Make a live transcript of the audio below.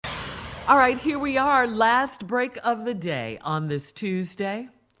All right, here we are. Last break of the day on this Tuesday.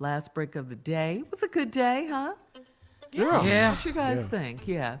 Last break of the day. It was a good day, huh? Yeah. What you guys think?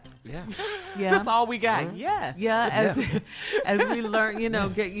 Yeah. Yeah. That's all we got. Yes. Yeah, as we learn,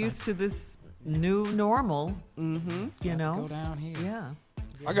 get used to this new normal. Mm-hmm. Go down here. Yeah.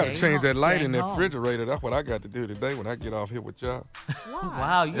 I got to change that light in the home. refrigerator. That's what I got to do today when I get off here with y'all.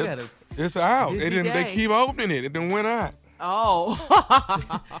 Wow, you got to. It's out. Busy They day. keep opening it. It done went out. Oh.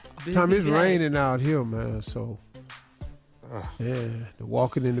 Tom, it's day. raining out here, man. So, the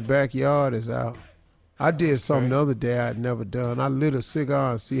walking in the backyard is out. I did something the other day I'd never done. I lit a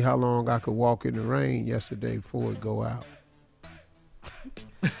cigar and see how long I could walk in the rain yesterday before it go out.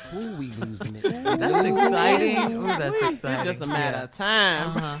 Ooh, we losing it. That's exciting. Ooh, that's exciting. It's just a matter of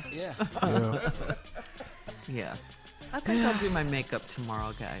time. Yeah. Yeah. I think I'll do my makeup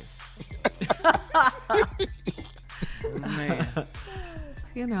tomorrow, guys. Man.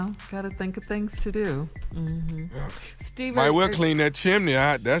 Got to think of things to do. Mm-hmm. Steve, Might well clean that chimney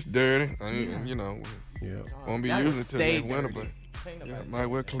out. That's dirty. Yeah. Won't be That'll using it till stay next winter, dirty. but might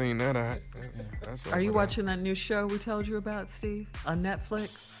well clean that out. That's Are you over watching that new show we told you about, Steve, on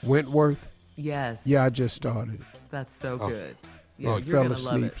Netflix? Wentworth? Yes. Yeah, I just started it. That's so Oh. good. I Yeah, you're fell gonna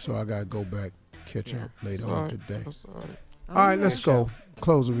love asleep, it. so I got to go back, catch up later there. on today. That's all right. Oh, All right, yeah. let's go.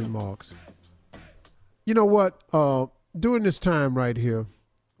 Closing remarks. You know what? During this time right here,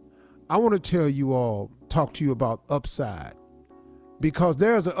 I want to tell you all, talk to you about upside. Because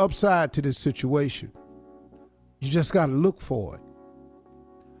there's an upside to this situation. You just got to look for it.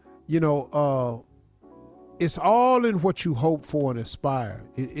 It's all in what you hope for and aspire.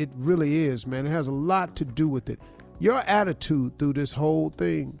 It really is, man. It has a lot to do with it. Your attitude through this whole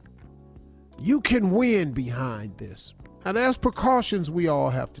thing, you can win behind this. Now, there's precautions we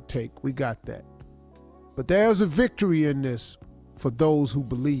all have to take. We got that. But there's a victory in this for those who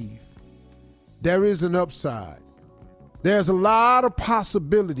believe. There is an upside. There's a lot of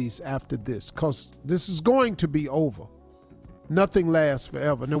possibilities after this because this is going to be over. Nothing lasts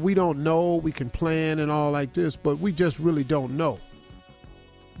forever. Now, we don't know. We can plan and all like this, but we just really don't know.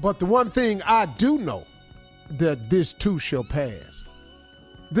 But the one thing I do know, that this too shall pass.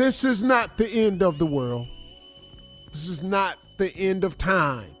 This is not the end of the world. This is not the end of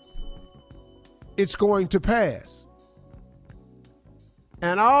time. It's going to pass.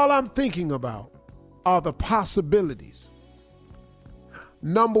 And all I'm thinking about are the possibilities.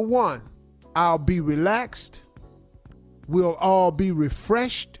 Number one, I'll be relaxed. We'll all be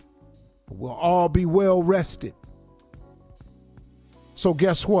refreshed. We'll all be well rested. So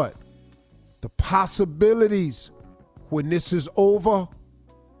guess what? The possibilities when this is over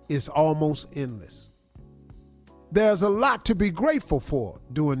is almost endless. There's a lot to be grateful for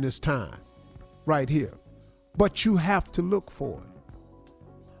during this time right here, but you have to look for it.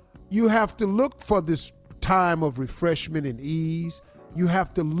 You have to look for this time of refreshment and ease. You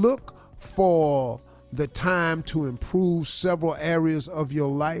have to look for the time to improve several areas of your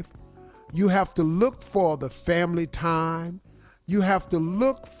life. You have to look for the family time. You have to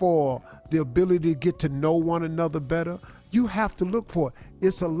look for the ability to get to know one another better. You have to look for it.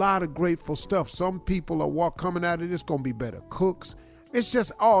 It's a lot of grateful stuff. Some people are coming out of this going to be better cooks. It's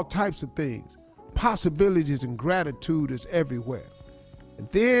just all types of things. Possibilities and gratitude is everywhere. And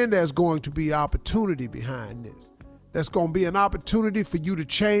then there's going to be opportunity behind this. There's going to be an opportunity for you to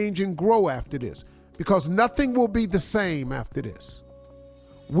change and grow after this, because nothing will be the same after this.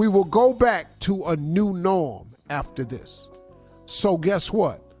 We will go back to a new norm after this. So guess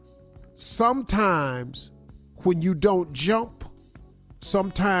what? Sometimes when you don't jump,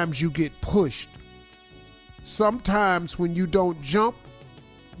 sometimes you get pushed. Sometimes when you don't jump,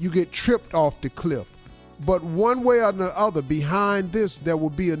 you get tripped off the cliff. But one way or the other, behind this, there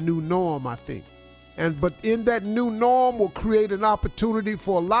will be a new norm, I think. But in that new norm will create an opportunity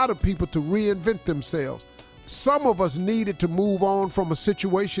for a lot of people to reinvent themselves. Some of us needed to move on from a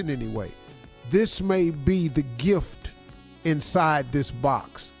situation anyway. This may be the gift inside this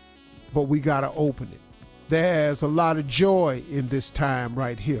box, but we got to open it. There's a lot of joy in this time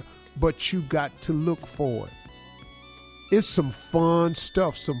right here, but you got to look for it. It's some fun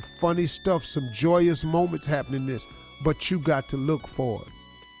stuff, some funny stuff, some joyous moments happening in this, but you got to look for it.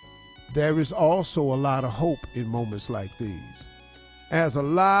 There is also a lot of hope in moments like these. There's a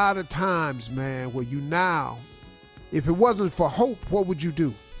lot of times, man, where you now, if it wasn't for hope, what would you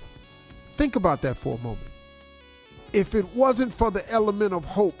do? Think about that for a moment. If it wasn't for the element of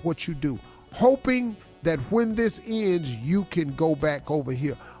hope, what you do? Hoping that when this ends, you can go back over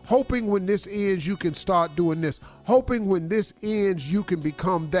here. Hoping when this ends, you can start doing this. Hoping when this ends, you can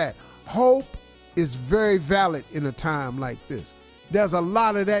become that. Hope is very valid in a time like this. There's a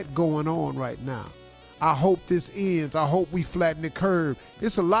lot of that going on right now. I hope this ends. I hope we flatten the curve.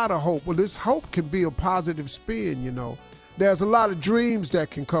 It's a lot of hope. Well, this hope can be a positive spin, you know. There's a lot of dreams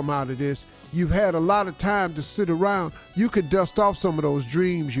that can come out of this. You've had a lot of time to sit around. You could dust off some of those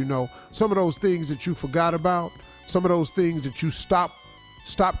dreams, you know, some of those things that you forgot about, some of those things that you stopped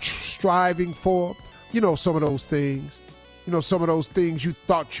striving for, you know, some of those things. You know, some of those things you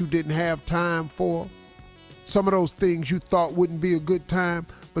thought you didn't have time for. Some of those things you thought wouldn't be a good time.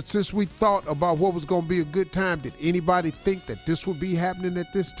 But since we thought about what was going to be a good time, did anybody think that this would be happening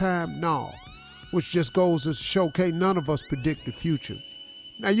at this time? No. Which just goes to show, okay, none of us predict the future.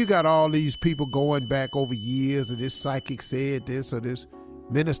 Now, you got all these people going back over years, and this psychic said this, or this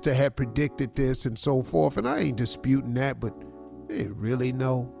minister had predicted this, and so forth. And I ain't disputing that, but they really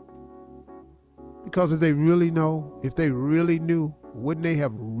know. Because if they really know, if they really knew, wouldn't they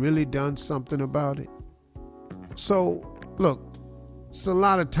have really done something about it? So, look, it's a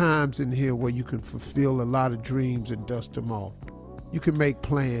lot of times in here where you can fulfill a lot of dreams and dust them off. You can make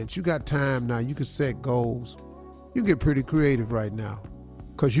plans. You got time now. You can set goals. You can get pretty creative right now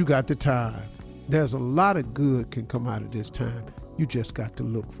because you got the time. There's a lot of good can come out of this time. You just got to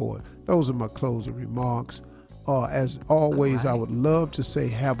look for it. Those are my closing remarks. As always, I would love to say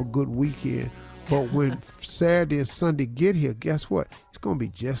have a good weekend. But when Saturday and Sunday get here, guess what? It's going to be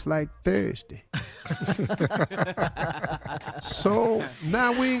just like Thursday. So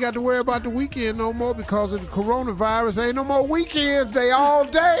now we ain't got to worry about the weekend no more because of the coronavirus. Ain't no more weekends. They all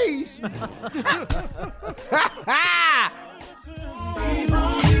days.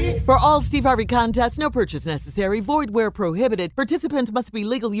 For all Steve Harvey contests, no purchase necessary, void where prohibited. Participants must be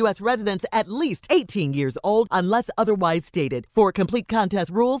legal U.S. residents at least 18 years old unless otherwise stated. For complete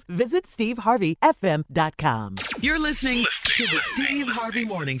contest rules, visit SteveHarveyFM.com. You're listening to the Steve Harvey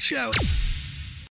Morning Show.